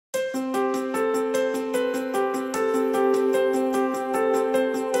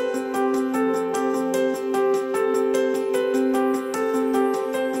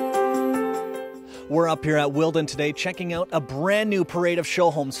up here at Wilden today, checking out a brand new parade of show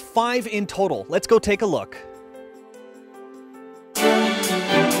homes, 5 in total. Let's go take a look.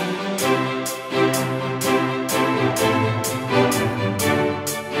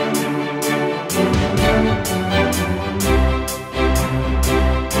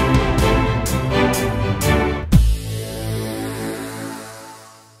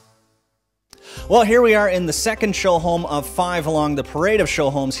 Well, here we are in the second show home of 5 along the parade of show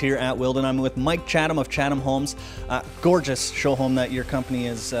homes here at Wilden. I'm with Mike Chatham of Chatham Homes. Gorgeous show home that your company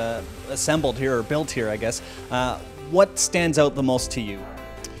has assembled here, or built here, I guess. What stands out the most to you?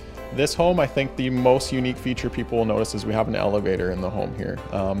 This home, I think the most unique feature people will notice is we have an elevator in the home here.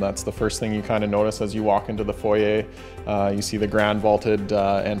 That's the first thing you kind of notice as you walk into the foyer. You see the grand vaulted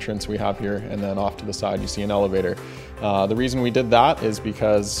entrance we have here, and then off to the side you see an elevator. The reason we did that is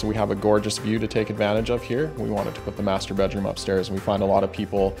because we have a gorgeous view to take advantage of here. We wanted to put the master bedroom upstairs. We find a lot of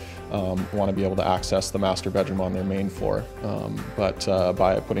people want to be able to access the master bedroom on their main floor. But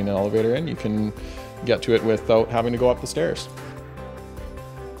by putting an elevator in, you can get to it without having to go up the stairs.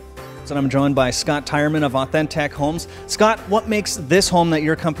 And I'm joined by Scott Tyerman of Authentic Homes. Scott, what makes this home that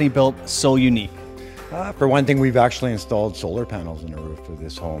your company built so unique? For one thing, we've actually installed solar panels in the roof of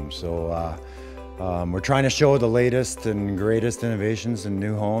this home. So we're trying to show the latest and greatest innovations in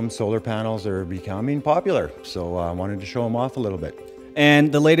new homes. Solar panels are becoming popular, so I wanted to show them off a little bit.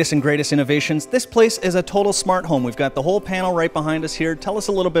 And the latest and greatest innovations. This place is a total smart home. We've got the whole panel right behind us here. Tell us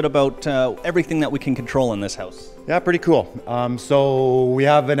a little bit about everything that we can control in this house. Yeah, pretty cool. So we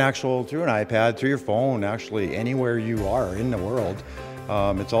have an actual, through an iPad, through your phone, actually anywhere you are in the world.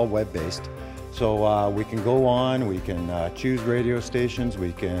 It's all web-based. So we can go on, we can choose radio stations,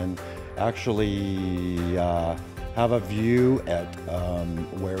 we can actually have a view at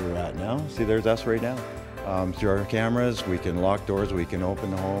where we're at now. See, there's us right now. Through our cameras, we can lock doors, we can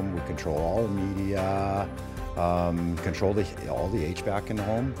open the home, we control all the media, control all the HVAC in the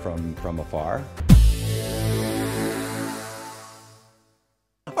home from afar.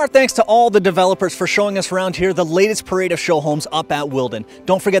 Our thanks to all the developers for showing us around here the latest parade of show homes up at Wilden.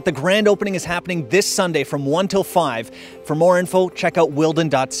 Don't forget the grand opening is happening this Sunday from 1 till 5. For more info, check out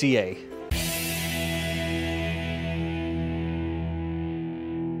wilden.ca.